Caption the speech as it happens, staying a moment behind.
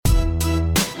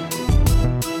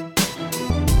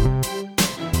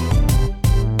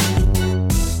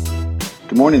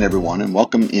Good morning, everyone, and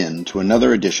welcome in to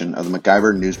another edition of the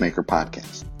MacIver Newsmaker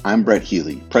podcast. I'm Brett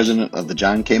Healy, president of the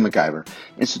John K. MacIver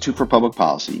Institute for Public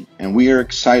Policy, and we are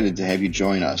excited to have you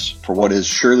join us for what is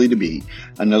surely to be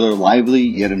another lively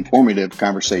yet informative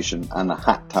conversation on the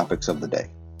hot topics of the day.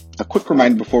 A quick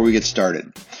reminder before we get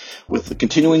started. With the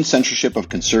continuing censorship of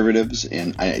conservatives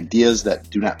and ideas that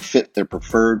do not fit their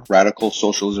preferred radical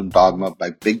socialism dogma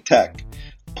by big tech,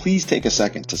 please take a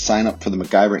second to sign up for the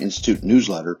MacIver Institute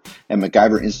newsletter at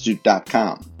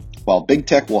MacIverInstitute.com. While big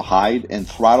tech will hide and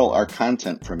throttle our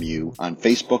content from you on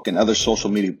Facebook and other social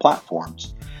media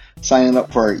platforms, signing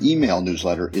up for our email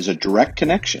newsletter is a direct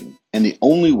connection and the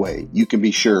only way you can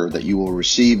be sure that you will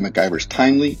receive MacIver's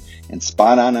timely and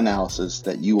spot-on analysis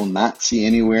that you will not see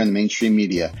anywhere in the mainstream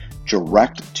media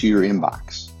direct to your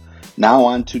inbox. Now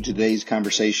on to today's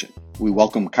conversation. We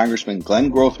welcome Congressman Glenn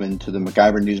Grothman to the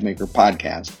MacIver Newsmaker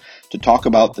podcast to talk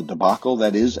about the debacle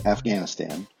that is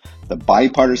Afghanistan, the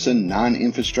bipartisan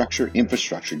non-infrastructure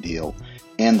deal,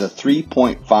 and the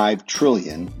 $3.5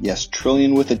 trillion, yes,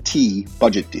 trillion with a T,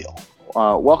 budget deal.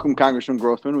 Welcome, Congressman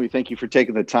Grothman. We thank you for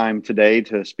taking the time today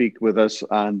to speak with us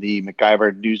on the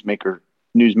MacIver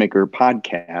Newsmaker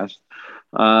podcast.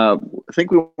 I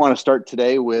think we want to start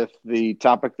today with the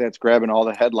topic that's grabbing all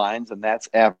the headlines, and that's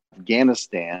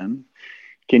Afghanistan.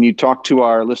 Can you talk to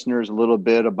our listeners a little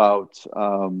bit about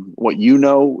what you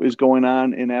know is going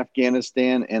on in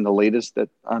Afghanistan and the latest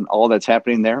on all that's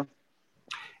happening there?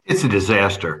 It's a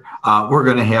disaster. We're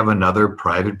going to have another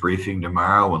private briefing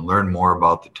tomorrow and learn more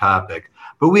about the topic.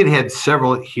 But we'd had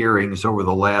several hearings over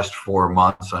the last 4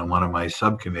 months on one of my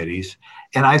subcommittees,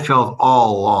 and I felt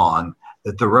all along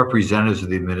that the representatives of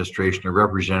the administration or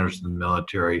representatives of the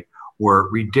military were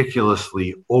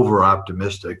ridiculously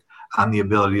over-optimistic on the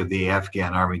ability of the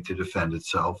Afghan army to defend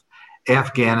itself.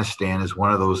 Afghanistan is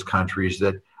one of those countries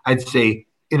that I'd say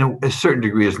in a certain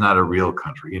degree is not a real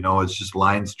country. You know, it's just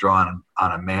lines drawn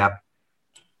on a map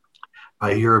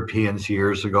by Europeans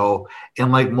years ago.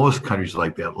 And like most countries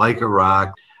like that, like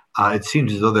Iraq, it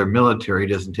seems as though their military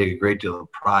doesn't take a great deal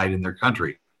of pride in their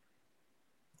country.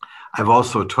 I've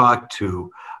also talked to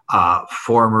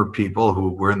former people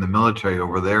who were in the military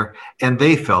over there, and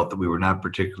they felt that we were not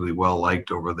particularly well liked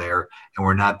over there, and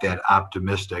we're not that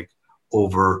optimistic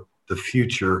over the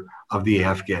future of the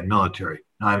Afghan military.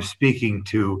 Now, I'm speaking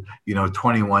to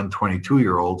 21,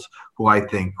 22-year-olds who I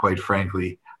think, quite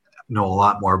frankly, know a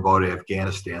lot more about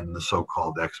Afghanistan than the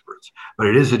so-called experts. But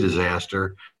it is a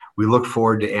disaster. We look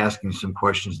forward to asking some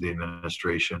questions of the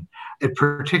administration. It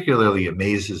particularly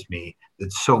amazes me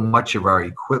that so much of our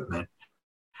equipment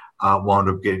wound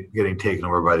up getting taken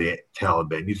over by the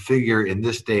Taliban. You'd figure in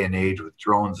this day and age with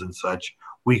drones and such,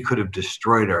 we could have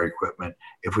destroyed our equipment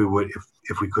if we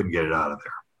couldn't get it out of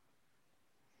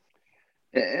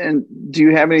there. And do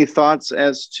you have any thoughts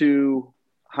as to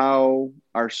how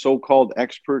our so-called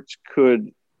experts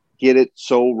could get it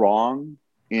so wrong?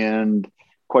 And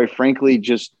quite frankly,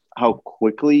 just how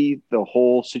quickly the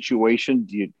whole situation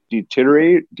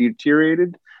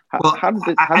deteriorated?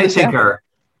 I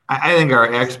think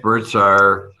our experts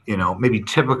are, maybe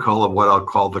typical of what I'll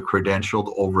call the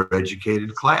credentialed,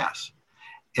 overeducated class.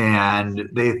 And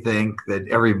they think that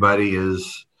everybody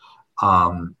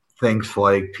thinks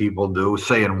like people do,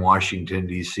 say in Washington,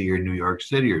 D.C. or New York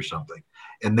City or something.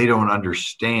 And they don't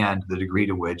understand the degree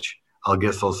to which,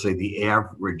 I'll say the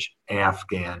average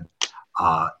Afghan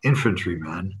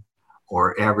infantryman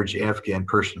or average Afghan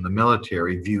person in the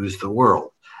military views the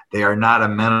world. They are not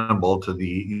amenable to the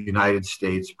United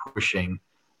States pushing,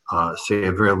 say,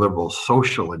 a very liberal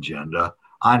social agenda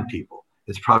on people.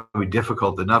 It's probably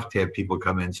difficult enough to have people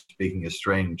come in speaking a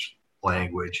strange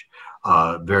language,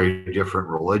 very different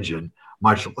religion,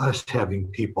 much less having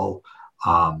people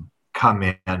come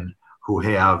in who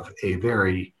have a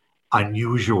very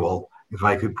unusual, if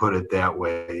I could put it that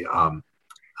way.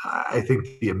 I think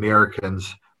the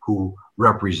Americans who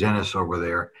represent us over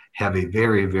there have a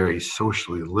very, very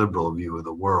socially liberal view of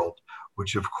the world,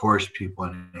 which of course people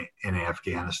in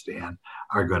Afghanistan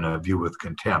are going to view with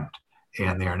contempt,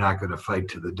 and they are not going to fight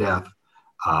to the death,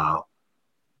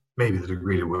 maybe the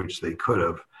degree to which they could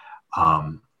have,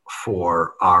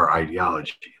 for our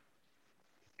ideology,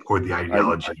 or the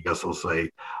ideology, I guess I'll say,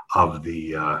 of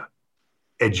the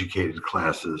educated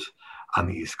classes on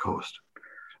the East Coast.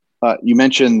 You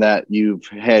mentioned that you've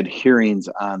had hearings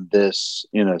on this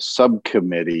in a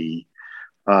subcommittee.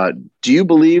 Do you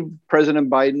believe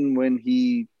President Biden when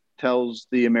he tells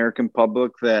the American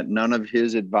public that none of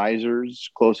his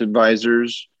close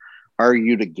advisors,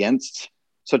 argued against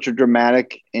such a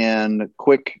dramatic and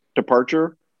quick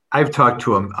departure? I've talked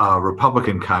to a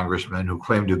Republican congressman who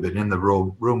claimed to have been in the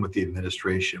room with the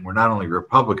administration, where not only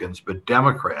Republicans, but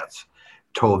Democrats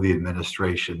told the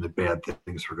administration that bad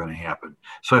things were going to happen.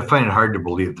 So I find it hard to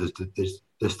believe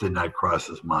this did not cross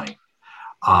his mind.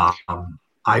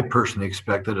 I personally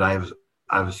expected, I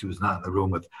obviously was not in the room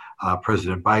with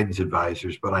President Biden's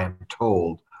advisors, but I am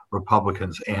told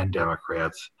Republicans and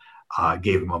Democrats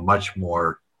gave him a much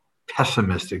more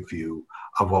pessimistic view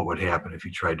of what would happen if he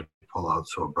tried to pull out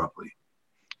so abruptly.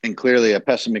 And clearly a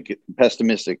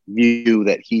pessimistic view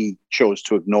that he chose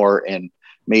to ignore and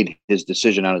made his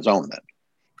decision on his own then.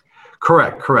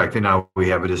 Correct. And now we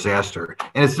have a disaster.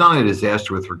 And it's not only a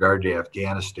disaster with regard to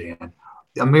Afghanistan.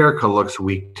 America looks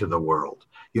weak to the world.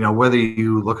 You know, whether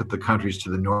you look at the countries to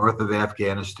the north of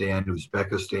Afghanistan,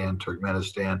 Uzbekistan,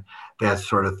 Turkmenistan, that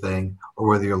sort of thing, or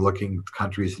whether you're looking at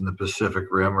countries in the Pacific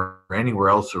Rim or anywhere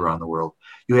else around the world,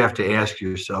 you have to ask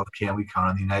yourself, can we count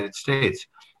on the United States?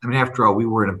 I mean, after all, we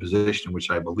were in a position in which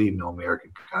I believe no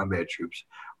American combat troops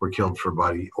were killed for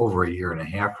about over a year and a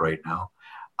half right now.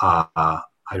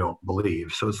 I don't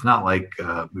believe. So it's not like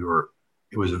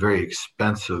it was very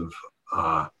expensive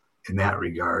in that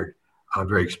regard.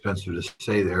 Very expensive to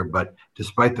stay there, but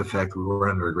despite the fact that we were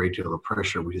under a great deal of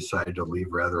pressure, we decided to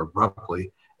leave rather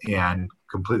abruptly and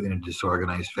completely in a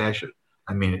disorganized fashion.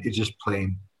 I mean, it just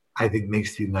plain, I think,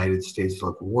 makes the United States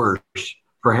look worse,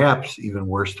 perhaps even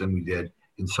worse than we did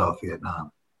in South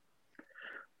Vietnam.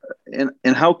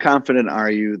 And how confident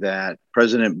are you that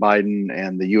President Biden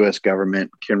and the U.S.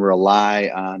 government can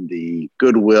rely on the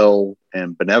goodwill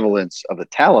and benevolence of the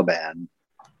Taliban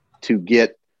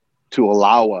to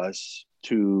allow us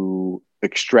to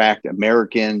extract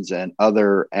Americans and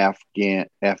other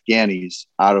Afghanis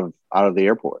out of the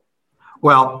airport?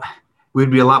 Well,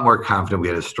 we'd be a lot more confident we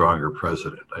had a stronger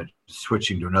president.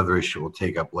 Switching to another issue we'll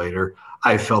take up later,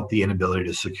 I felt the inability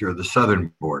to secure the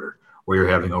southern border, where you're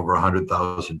having over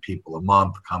 100,000 people a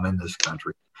month come in this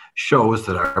country, shows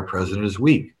that our president is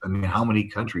weak. I mean, how many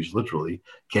countries literally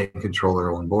can't control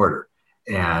their own border?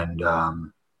 And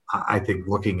I think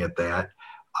looking at that,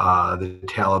 the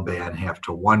Taliban have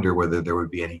to wonder whether there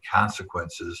would be any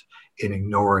consequences in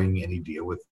ignoring any deal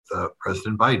with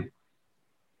President Biden.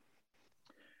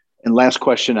 And last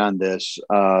question on this,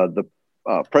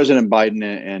 President Biden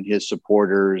and his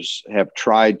supporters have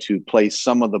tried to place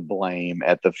some of the blame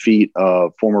at the feet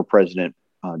of former President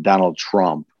Donald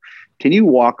Trump. Can you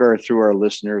walk through our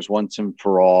listeners once and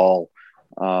for all?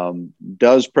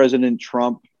 Does President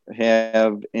Trump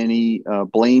have any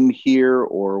blame here,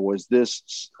 or was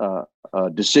this a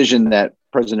decision that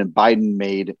President Biden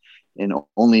made and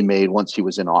only made once he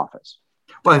was in office?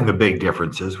 Well, I think the big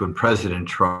difference is when President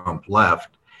Trump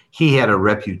left, he had a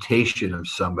reputation of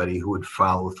somebody who would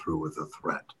follow through with a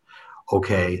threat.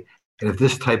 Okay. And if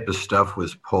this type of stuff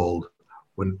was pulled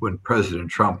when President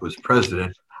Trump was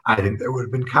president, I think there would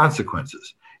have been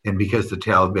consequences. And because the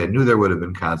Taliban knew there would have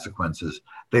been consequences,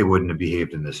 they wouldn't have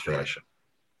behaved in this fashion.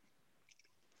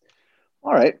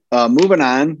 All right. Moving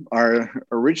on.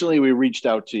 Originally, we reached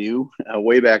out to you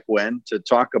way back when to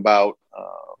talk about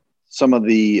some of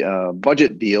the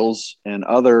budget deals and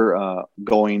other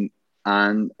going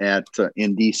on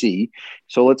in DC.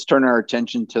 So let's turn our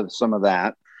attention to some of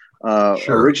that.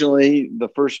 Sure. Originally, the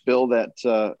first bill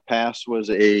that passed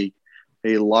was a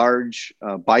large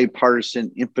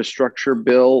bipartisan infrastructure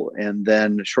bill, and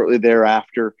then shortly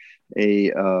thereafter,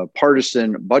 a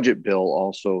partisan budget bill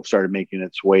also started making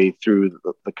its way through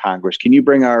the Congress. Can you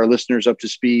bring our listeners up to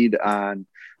speed on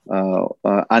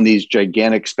these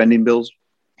gigantic spending bills?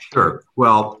 Sure.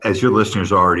 Well, as your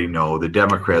listeners already know, the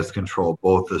Democrats control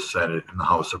both the Senate and the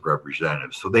House of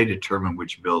Representatives, so they determine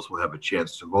which bills we'll have a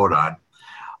chance to vote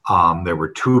on. There were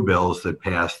two bills that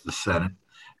passed the Senate.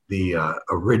 The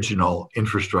original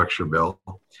infrastructure bill,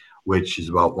 which is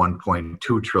about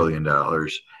 $1.2 trillion,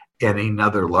 and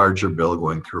another larger bill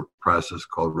going through a process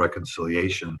called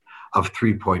reconciliation of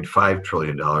 $3.5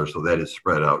 trillion, so that is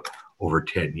spread out over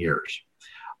 10 years.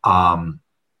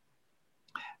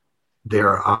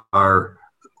 There are,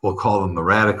 we'll call them the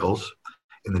radicals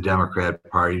in the Democrat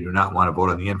Party, do not want to vote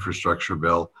on the infrastructure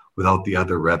bill without the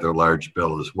other rather large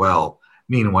bill as well.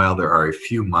 Meanwhile, there are a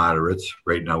few moderates,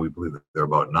 right now we believe that there are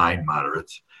about 9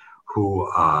 moderates, who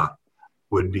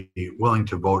would be willing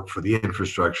to vote for the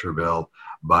infrastructure bill,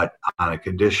 but on a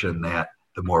condition that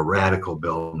the more radical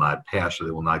bill will not pass, or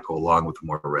they will not go along with the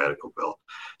more radical bill.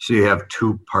 So you have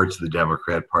two parts of the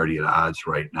Democrat Party at odds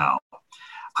right now.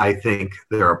 I think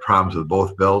there are problems with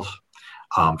both bills.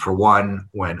 For one,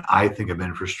 when I think of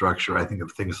infrastructure, I think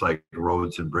of things like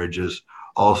roads and bridges,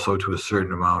 also to a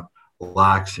certain amount,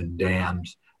 locks and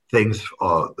dams, things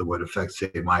that would affect,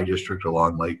 say, my district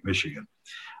along Lake Michigan.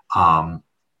 I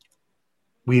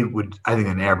think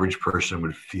an average person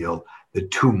would feel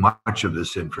that too much of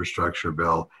this infrastructure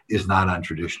bill is not on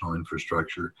traditional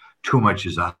infrastructure. Too much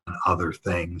is on other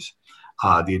things.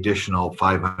 The additional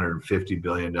 $550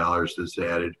 billion that's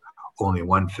added, only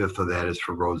 1/5 of that is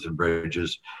for roads and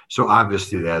bridges. So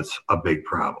obviously that's a big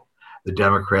problem. The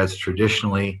Democrats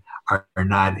traditionally are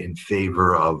not in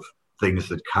favor of things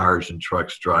that cars and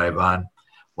trucks drive on,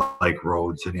 like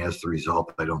roads. And as the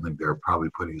result, I don't think they're probably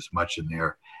putting as much in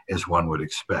there as one would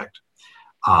expect.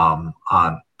 On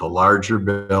the larger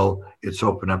bill, it's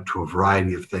open up to a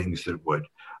variety of things that would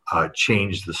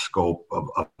change the scope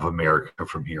of America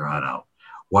from here on out.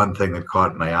 One thing that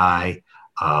caught my eye,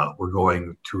 we're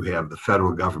going to have the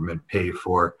federal government pay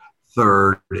for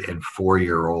 3rd and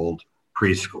 4-year-old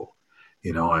preschool.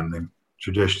 And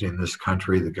traditionally in this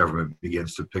country, the government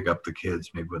begins to pick up the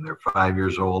kids maybe when they're 5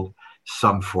 years old,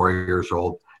 some 4 years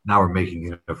old. Now we're making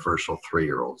it universal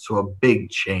 3-year-olds. So a big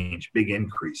change, big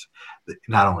increase,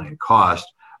 not only in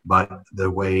cost, but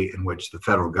the way in which the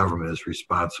federal government is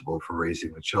responsible for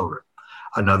raising the children.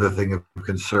 Another thing of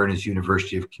concern is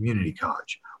University of Community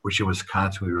College, which in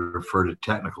Wisconsin we refer to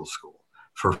technical school,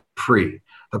 for free.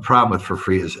 The problem with for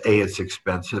free is A, it's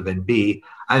expensive, and B,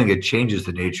 I think it changes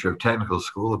the nature of technical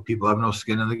school if people have no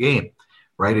skin in the game,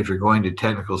 right? If you're going to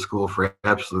technical school for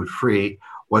absolute free,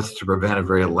 what's to prevent a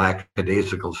very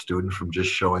lackadaisical student from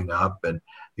just showing up and,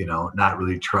 not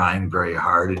really trying very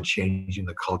hard and changing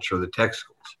the culture of the tech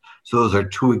schools? So those are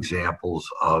two examples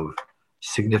of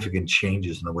significant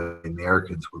changes in the way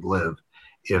Americans would live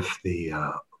if the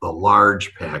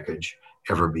large package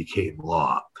ever became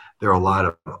law. There are a lot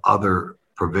of other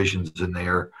provisions in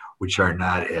there which are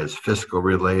not as fiscal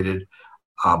related,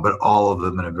 but all of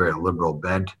them in a very liberal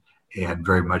bent and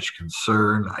very much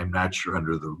concerned. I'm not sure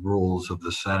under the rules of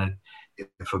the Senate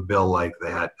if a bill like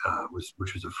that,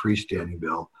 which was a freestanding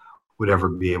bill, would ever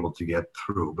be able to get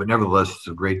through. But nevertheless, it's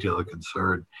a great deal of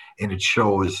concern, and it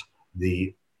shows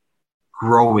the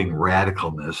growing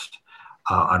radicalness,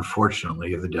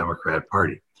 unfortunately, of the Democrat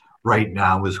Party. Right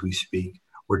now, as we speak,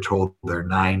 we're told there are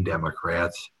 9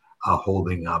 Democrats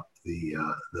holding up the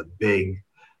big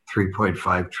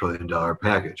 $3.5 trillion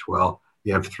package. Well,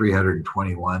 you have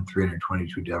 321,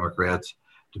 322 Democrats,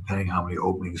 depending how many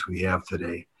openings we have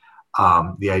today.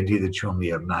 The idea that you only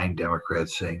have 9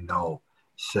 Democrats saying no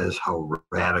says how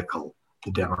radical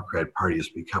the Democrat Party has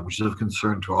become, which is of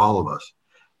concern to all of us,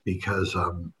 because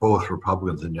both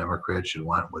Republicans and Democrats should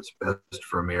want what's best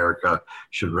for America,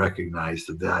 should recognize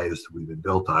the values that we've been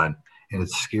built on, and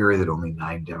it's scary that only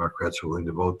 9 Democrats are willing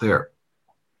to vote there.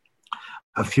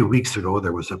 A few weeks ago,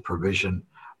 there was a provision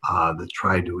that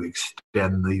tried to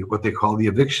extend what they call the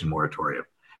eviction moratorium,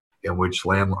 in which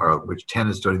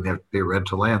tenants don't even have to pay rent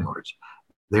to landlords.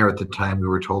 There, at the time, we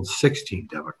were told 16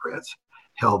 Democrats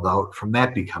held out from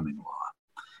that becoming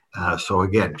law. So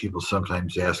again, people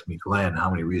sometimes ask me, Glenn, how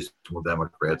many reasonable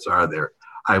Democrats are there?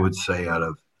 I would say out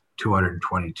of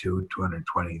 222,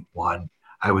 221,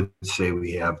 I would say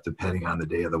we have, depending on the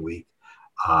day of the week,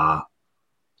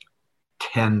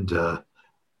 10 to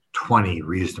 20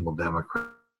 reasonable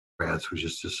Democrats, which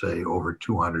is to say over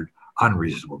 200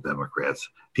 unreasonable Democrats,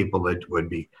 people that would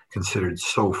be considered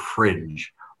so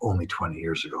fringe only 20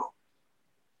 years ago.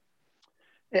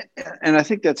 And I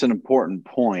think that's an important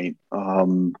point.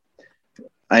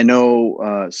 I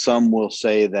know some will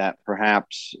say that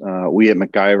perhaps we at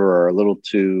MacIver are a little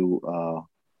too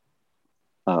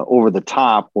over the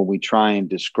top when we try and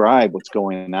describe what's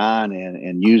going on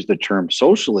and use the term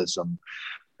socialism.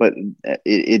 But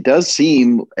it does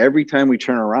seem every time we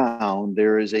turn around,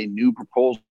 there is a new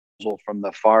proposal from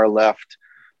the far left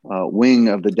wing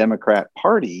of the Democrat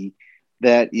Party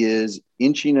that is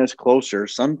inching us closer,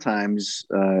 sometimes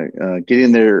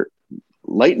getting there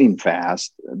lightning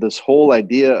fast. This whole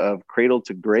idea of cradle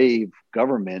to grave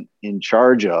government in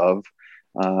charge of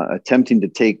attempting to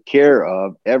take care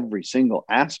of every single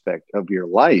aspect of your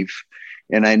life.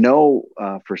 And I know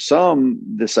for some,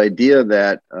 this idea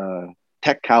that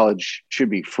tech college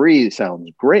should be free sounds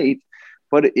great,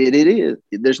 but it is,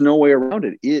 there's no way around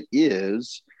it. It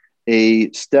is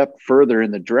a step further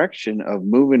in the direction of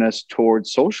moving us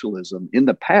towards socialism. In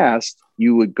the past,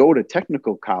 you would go to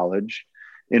technical college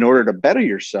in order to better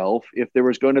yourself. If there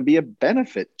was going to be a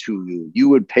benefit to you, you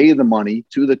would pay the money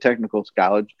to the technical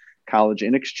college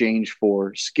in exchange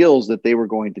for skills that they were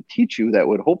going to teach you that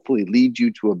would hopefully lead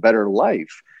you to a better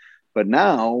life. But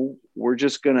now we're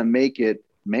just going to make it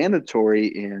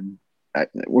mandatory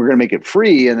we're going to make it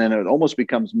free, and then it almost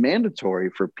becomes mandatory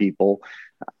for people.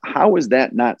 How is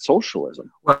that not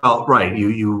socialism? Well, right.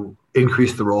 You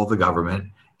increase the role of the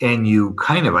government, And you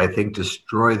kind of, I think,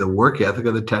 destroy the work ethic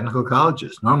of the technical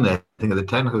colleges. Normally, I think of the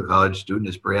technical college student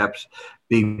as perhaps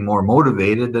being more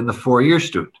motivated than the four-year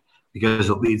student because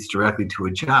it leads directly to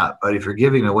a job. But if you're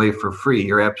giving away for free,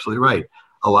 you're absolutely right.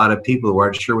 A lot of people who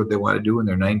aren't sure what they want to do when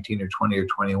they're 19 or 20 or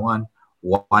 21,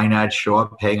 why not show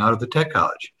up, hang out at the tech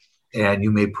college? And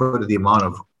you may put the amount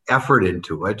of effort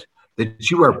into it that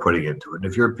you are putting into it. And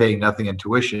if you're paying nothing in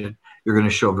tuition, you're going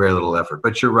to show very little effort.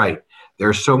 But you're right. There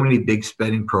are so many big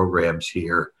spending programs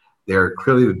here. There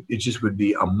clearly, it just would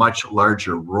be a much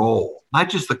larger role, not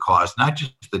just the cost, not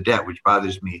just the debt, which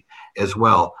bothers me as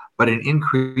well, but an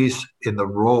increase in the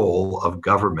role of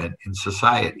government in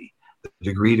society. The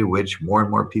degree to which more and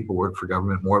more people work for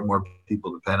government, more and more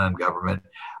people depend on government,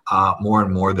 more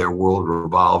and more their world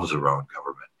revolves around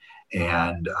government.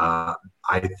 And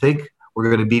I think we're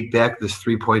going to beat back this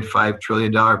 $3.5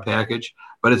 trillion package,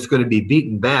 but it's going to be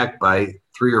beaten back by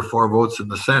 3 or 4 votes in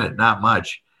the Senate, not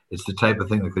much. It's the type of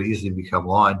thing that could easily become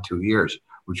law in 2 years,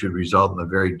 which would result in a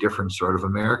very different sort of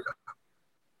America.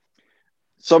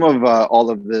 Some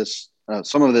of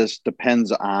this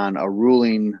depends on a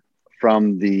ruling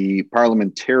from the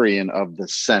parliamentarian of the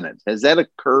Senate. Has that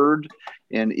occurred?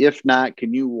 And if not,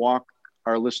 can you walk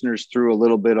our listeners through a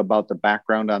little bit about the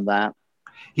background on that?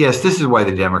 Yes, this is why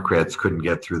the Democrats couldn't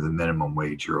get through the minimum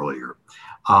wage earlier.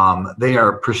 They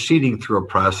are proceeding through a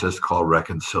process called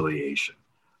reconciliation.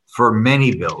 For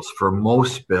many bills, for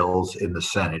most bills in the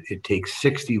Senate, it takes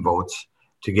 60 votes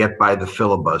to get by the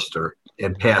filibuster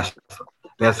and pass them.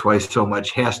 That's why so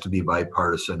much has to be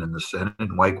bipartisan in the Senate,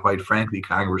 and why, quite frankly,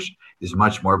 Congress is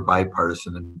much more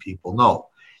bipartisan than people know.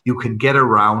 You can get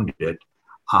around it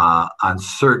on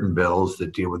certain bills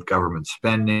that deal with government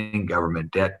spending,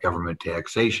 government debt, government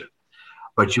taxation.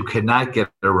 But you cannot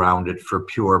get around it for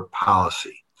pure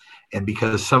policy. And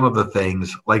because some of the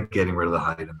things, like getting rid of the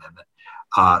Hyde Amendment,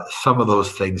 some of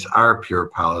those things are pure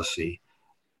policy,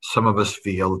 some of us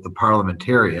feel that the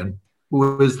parliamentarian,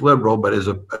 who is liberal but as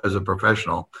a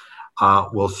professional,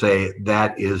 will say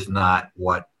that is not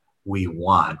what we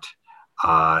want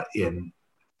in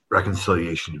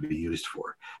reconciliation to be used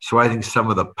for. So I think some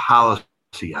of the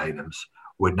policy items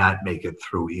would not make it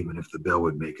through, even if the bill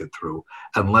would make it through,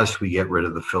 unless we get rid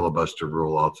of the filibuster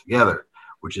rule altogether,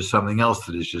 which is something else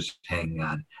that is just hanging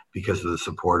on because of the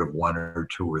support of 1 or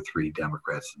 2 or 3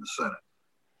 Democrats in the Senate.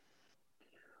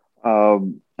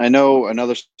 I know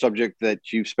another subject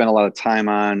that you've spent a lot of time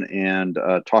on and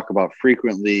talk about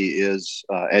frequently is,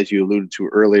 as you alluded to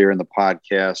earlier in the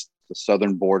podcast, the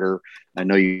southern border. I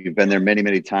know you've been there many,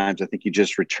 many times. I think you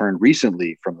just returned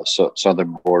recently from the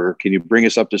southern border. Can you bring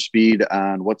us up to speed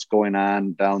on what's going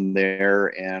on down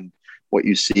there and what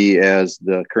you see as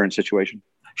the current situation?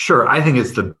 Sure. I think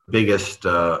it's the biggest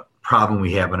problem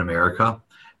we have in America.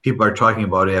 People are talking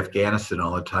about Afghanistan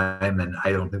all the time, and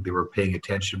I don't think they were paying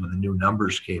attention when the new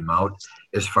numbers came out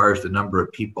as far as the number of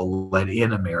people let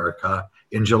in America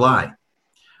in July.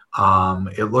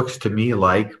 It looks to me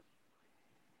like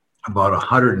about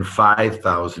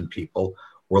 105,000 people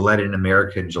were let in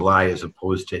America in July, as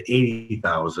opposed to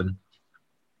 80,000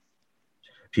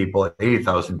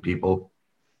 people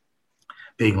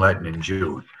being let in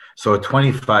June. So a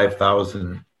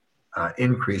 25,000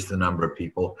 increase the number of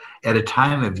people at a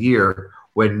time of year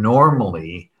when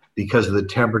normally, because of the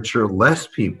temperature, less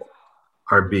people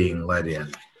are being let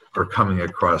in or coming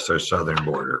across our southern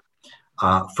border.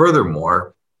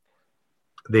 Furthermore,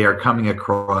 they are coming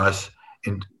across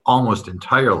almost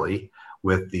entirely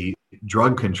with the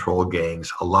drug control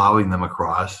gangs allowing them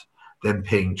across, then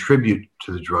paying tribute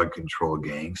to the drug control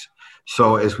gangs.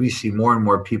 So as we see more and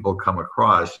more people come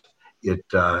across,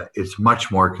 it's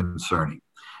much more concerning.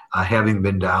 Having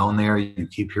been down there, you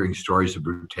keep hearing stories of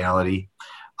brutality.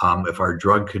 If our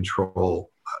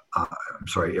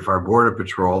Border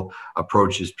Patrol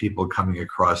approaches people coming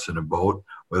across in a boat,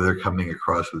 whether they're coming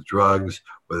across with drugs,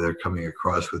 whether they're coming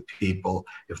across with people,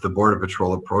 if the Border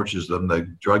Patrol approaches them, the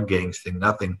drug gangs think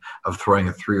nothing of throwing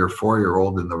a 3 or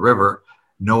 4-year-old in the river,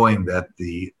 knowing that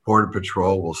the Border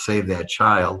Patrol will save that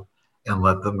child and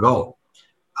let them go.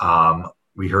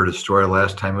 We heard a story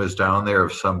last time I was down there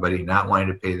of somebody not wanting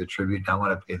to pay the tribute, not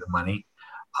wanting to pay the money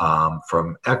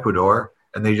from Ecuador,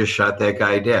 and they just shot that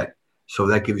guy dead. So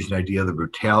that gives you an idea of the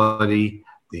brutality,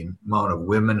 the amount of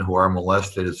women who are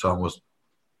molested. It's almost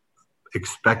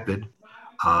expected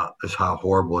is how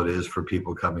horrible it is for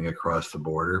people coming across the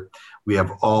border. We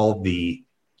have all the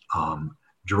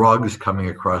drugs coming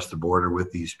across the border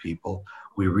with these people.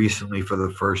 We recently, for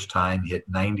the first time, hit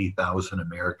 90,000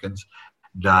 Americans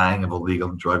dying of illegal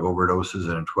drug overdoses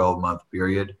in a 12-month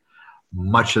period.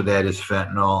 Much of that is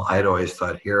fentanyl. I'd always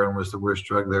thought heroin was the worst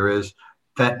drug there is.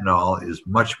 fentanyl is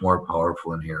much more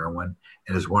powerful than heroin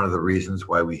and is one of the reasons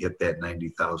why we hit that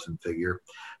 90,000 figure.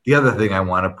 The other thing I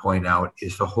want to point out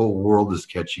is the whole world is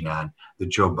catching on that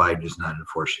Joe Biden is not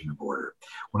enforcing the border.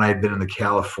 When I had been in the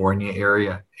California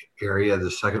area,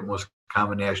 the second most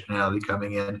common nationality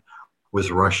coming in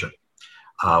was Russian.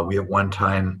 We at one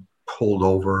time pulled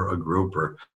over a group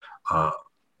or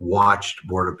watched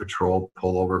Border Patrol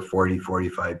pull over 40,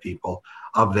 45 people.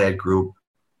 Of that group,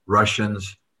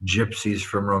 Russians, gypsies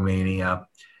from Romania,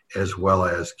 as well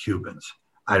as Cubans.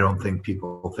 I don't think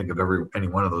people think of any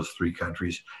one of those three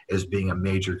countries as being a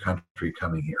major country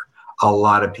coming here. A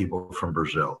lot of people from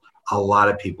Brazil, a lot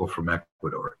of people from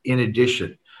Ecuador, in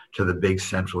addition to the big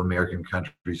Central American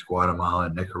countries, Guatemala,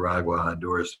 Nicaragua,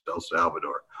 Honduras, El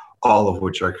Salvador, all of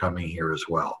which are coming here as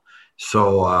well.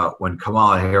 So when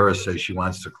Kamala Harris says she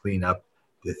wants to clean up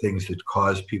the things that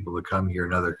cause people to come here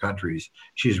in other countries,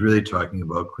 she's really talking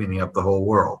about cleaning up the whole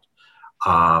world.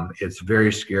 It's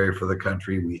very scary for the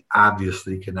country. We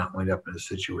obviously cannot wind up in a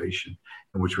situation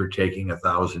in which we're taking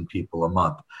 1,000 people a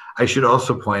month. I should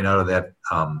also point out of that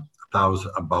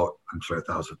 100,000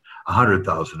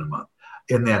 a month.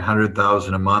 In that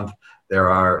 100,000 a month, there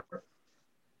are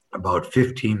about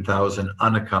 15,000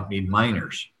 unaccompanied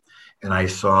minors. And I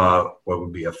saw what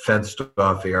would be a fenced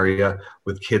off area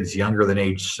with kids younger than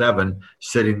age 7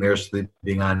 sitting there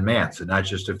sleeping on mats, and not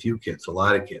just a few kids, a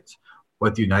lot of kids.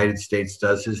 What the United States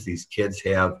does is these kids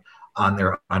have on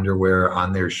their underwear,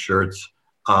 on their shirts,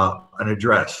 an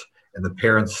address, and the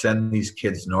parents send these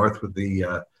kids north with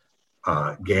the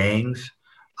gangs.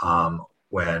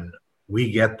 When we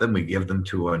get them, we give them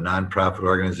to a nonprofit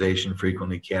organization,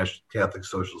 frequently Catholic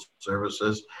Social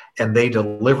Services, and they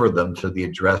deliver them to the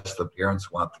address the parents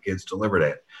want the kids delivered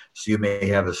at. So you may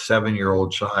have a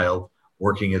 7-year-old child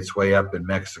working its way up in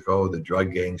Mexico. The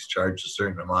drug gangs charge a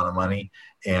certain amount of money,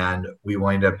 and we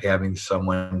wind up having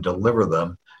someone deliver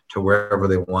them to wherever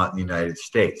they want in the United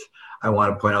States. I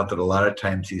want to point out that a lot of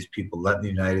times these people let in the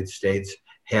United States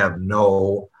have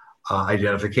no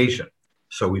identification.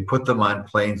 So we put them on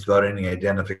planes without any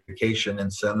identification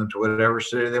and send them to whatever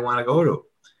city they want to go to,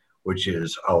 which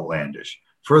is outlandish.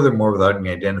 Furthermore, without any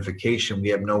identification, we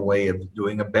have no way of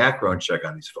doing a background check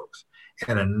on these folks.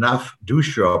 And enough do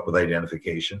show up with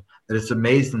identification that it's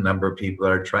amazing the number of people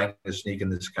that are trying to sneak in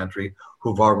this country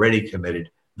who've already committed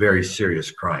very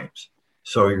serious crimes.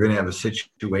 So you're going to have a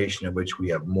situation in which we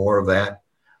have more of that,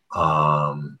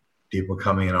 people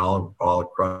coming in all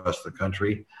across the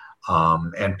country.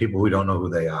 And people who don't know who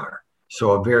they are.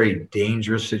 So a very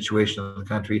dangerous situation in the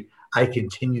country. I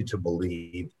continue to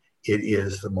believe it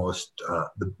is the most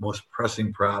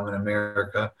pressing problem in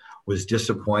America. Was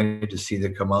disappointed to see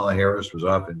that Kamala Harris was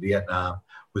off in Vietnam,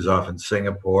 was off in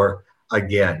Singapore.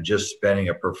 Again, just spending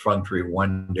a perfunctory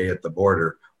one day at the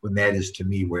border, when that is, to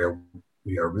me, where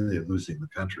we are really losing the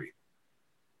country.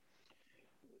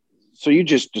 So you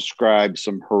just described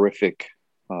some horrific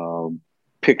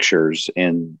pictures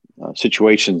and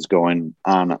situations going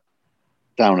on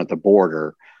down at the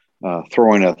border,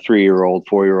 throwing a 3-year-old,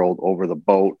 4-year-old over the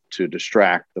boat to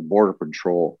distract the border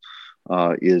patrol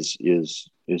is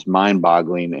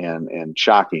mind-boggling and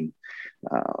shocking.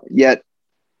 Yet,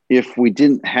 if we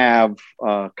didn't have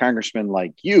congressmen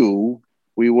like you,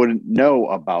 we wouldn't know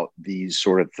about these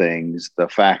sort of things. The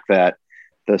fact that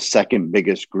the second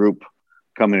biggest group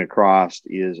coming across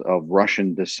is of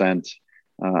Russian descent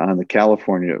on the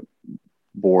California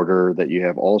border, that you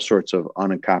have all sorts of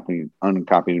unaccompanied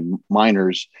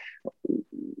minors.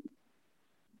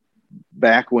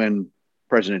 Back when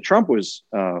President Trump was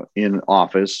in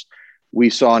office, we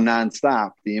saw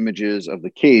nonstop the images of the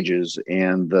cages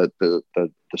and the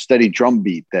steady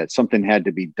drumbeat that something had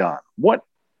to be done. What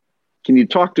can you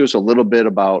talk to us a little bit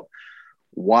about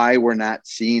why we're not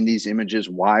seeing these images,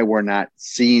 why we're not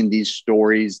seeing these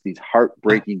stories, these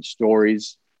heartbreaking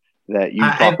stories that you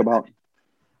talk about?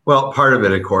 Well, part of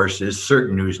it, of course, is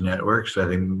certain news networks. I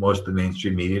think most of the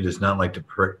mainstream media does not like to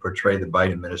portray the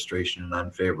Biden administration in an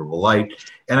unfavorable light.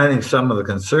 And I think some of the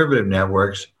conservative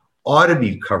networks ought to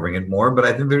be covering it more, but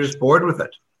I think they're just bored with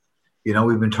it. You know,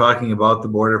 we've been talking about the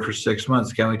border for 6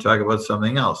 months. Can we talk about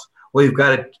something else? Well, you've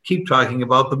got to keep talking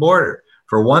about the border.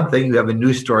 For one thing, you have a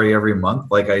news story every month.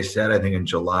 Like I said, I think in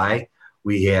July,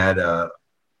 we had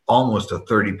almost a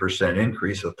 30%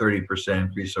 increase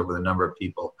over the number of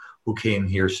people who came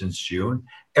here since June.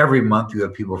 Every month you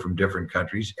have people from different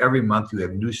countries. Every month you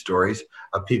have news stories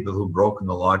of people who've broken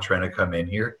the law trying to come in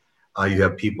here. You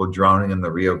have people drowning in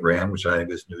the Rio Grande, which I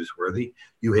think is newsworthy.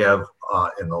 You have,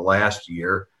 in the last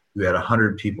year, you had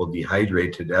 100 people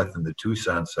dehydrate to death in the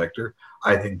Tucson sector.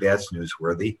 I think that's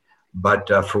newsworthy. But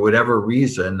for whatever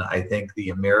reason, I think the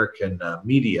American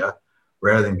media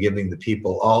rather than giving the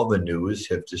people all the news,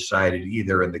 have decided,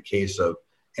 either in the case of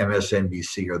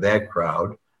MSNBC or that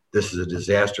crowd, this is a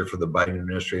disaster for the Biden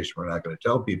administration, we're not going to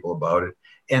tell people about it.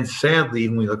 And sadly,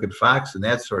 when we look at Fox and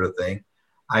that sort of thing,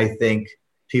 I think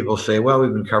people say, well,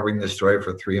 we've been covering this story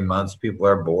for 3 months. People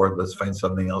are bored. Let's find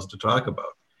something else to talk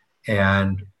about.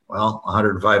 And, well,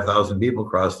 105,000 people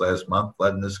crossed last month,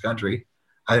 fled in this country.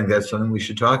 I think that's something we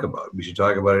should talk about. We should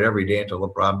talk about it every day until the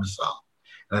problem is solved.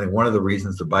 And I think one of the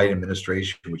reasons the Biden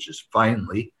administration, which is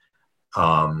finally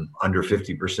under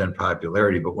 50%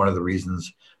 popularity, but one of the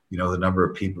reasons, the number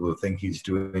of people who think he's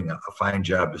doing a fine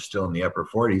job is still in the upper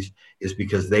 40s, is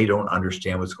because they don't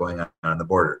understand what's going on the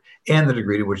border and the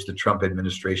degree to which the Trump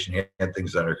administration had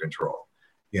things under control.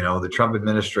 The Trump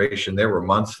administration, there were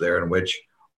months there in which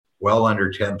well under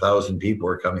 10,000 people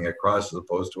were coming across as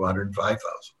opposed to 105,000.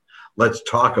 Let's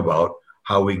talk about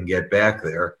how we can get back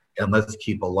there, and let's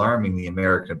keep alarming the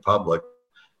American public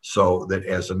so that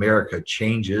as America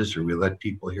changes, or we let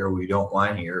people hear we don't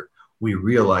want to hear, we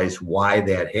realize why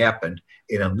that happened,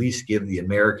 and at least give the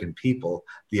American people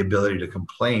the ability to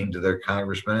complain to their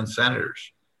congressmen and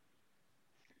senators.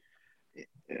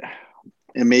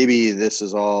 And maybe this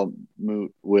is all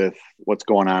moot with what's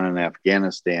going on in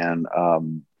Afghanistan.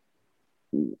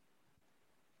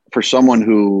 For someone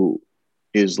who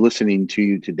is listening to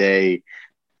you today,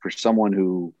 for someone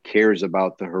who cares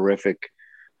about the horrific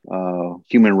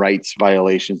human rights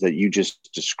violations that you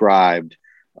just described,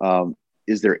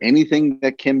 is there anything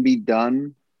that can be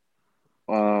done?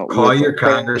 Call your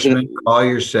congressmen, call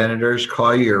your senators,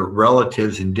 call your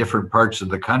relatives in different parts of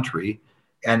the country,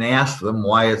 and ask them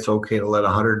why it's okay to let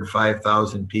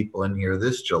 105,000 people in here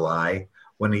this July,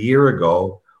 when a year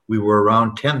ago we were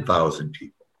around 10,000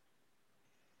 people.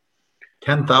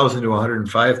 10,000 to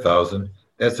 105,000,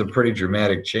 that's a pretty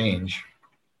dramatic change.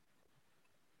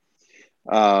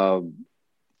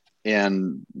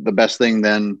 And the best thing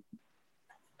then,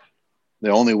 the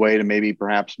only way to maybe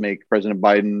perhaps make President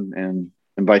Biden and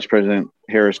Vice President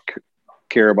Harris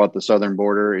care about the southern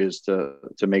border is to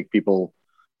make people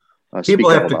people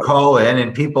have to call in,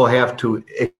 and people have to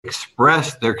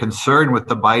express their concern with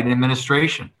the Biden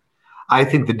administration. I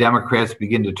think the Democrats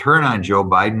begin to turn on Joe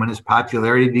Biden when his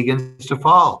popularity begins to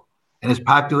fall, and his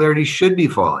popularity should be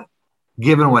falling,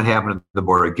 given what happened at the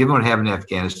border, given what happened in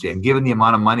Afghanistan, given the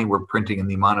amount of money we're printing and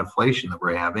the amount of inflation that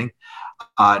we're having,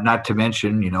 not to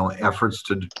mention, efforts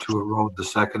to erode the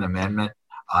Second Amendment,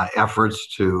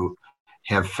 efforts to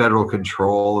have federal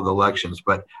control of elections.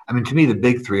 But to me, the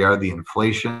big three are the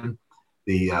inflation,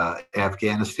 the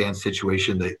Afghanistan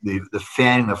situation, the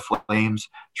fanning the flames,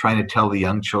 trying to tell the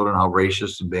young children how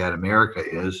racist and bad America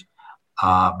is,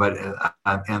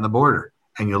 and the border.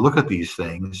 And you look at these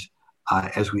things,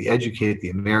 as we educate the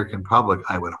American public,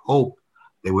 I would hope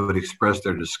they would express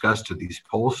their disgust to these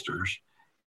pollsters.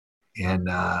 And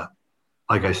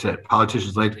like I said,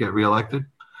 politicians like to get reelected.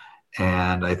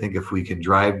 And I think if we can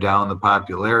drive down the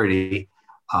popularity,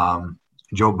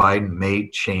 Joe Biden may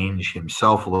change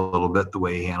himself a little bit, the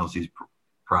way he handles these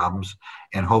problems.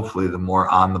 And hopefully the more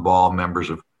on-the-ball members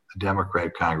of the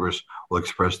Democrat Congress will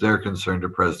express their concern to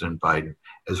President Biden,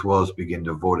 as well as begin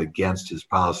to vote against his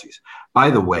policies. By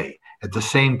the way, at the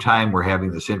same time we're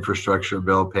having this infrastructure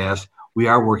bill passed, we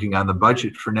are working on the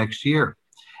budget for next year.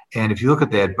 And if you look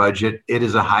at that budget, it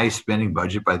is a high spending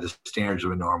budget by the standards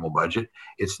of a normal budget.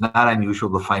 It's not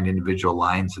unusual to find individual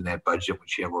lines in that budget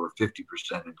which have over 50%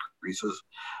 increases.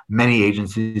 Many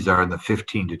agencies are in the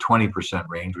 15 to 20%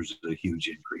 range, which is a huge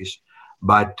increase.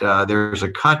 But there's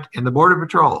a cut in the Border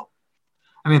Patrol.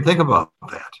 Think about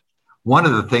that. One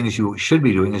of the things you should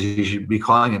be doing is you should be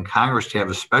calling in Congress to have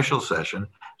a special session,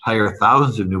 hire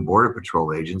thousands of new Border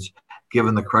Patrol agents,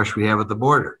 given the crush we have at the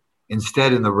border.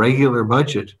 Instead, in the regular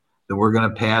budget that we're going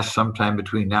to pass sometime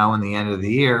between now and the end of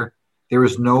the year, there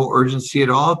is no urgency at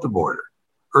all at the border.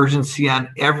 Urgency on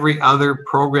every other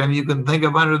program you can think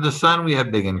of under the sun, we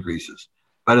have big increases.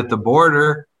 But at the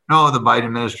border, no, the Biden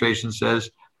administration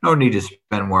says no need to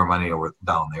spend more money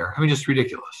down there. Just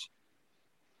ridiculous.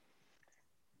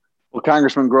 Well,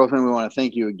 Congressman Grothman, we want to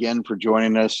thank you again for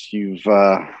joining us. You've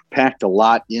packed a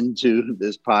lot into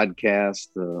this podcast,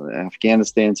 the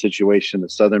Afghanistan situation, the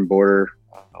southern border,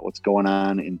 what's going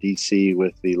on in D.C.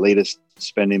 with the latest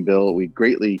spending bill. We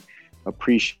greatly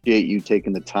appreciate you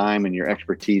taking the time and your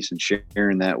expertise and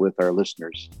sharing that with our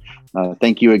listeners.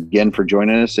 Thank you again for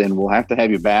joining us, and we'll have to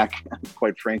have you back,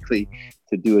 quite frankly,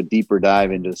 to do a deeper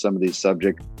dive into some of these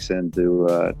subjects and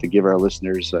to give our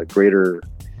listeners greater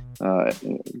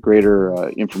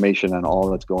information on all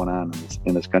that's going on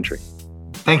in this country.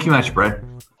 Thank you much, Brett.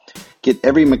 Get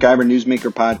every MacIver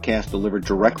Newsmaker podcast delivered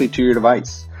directly to your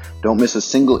device. Don't miss a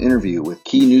single interview with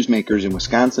key newsmakers in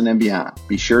Wisconsin and beyond.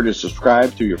 Be sure to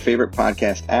subscribe through your favorite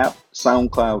podcast app,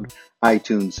 SoundCloud,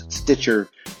 iTunes, Stitcher,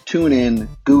 TuneIn,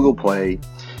 Google Play.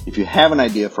 If you have an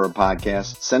idea for a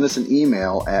podcast, send us an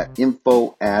email at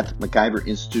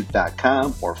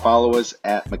info@MacIverInstitute.com or follow us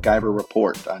at MacIver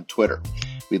Report on Twitter.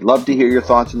 We'd love to hear your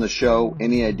thoughts on the show,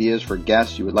 any ideas for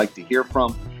guests you would like to hear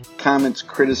from, comments,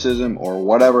 criticism, or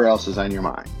whatever else is on your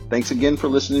mind. Thanks again for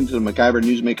listening to the MacIver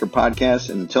Newsmaker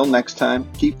podcast, and until next time,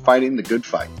 keep fighting the good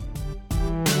fight.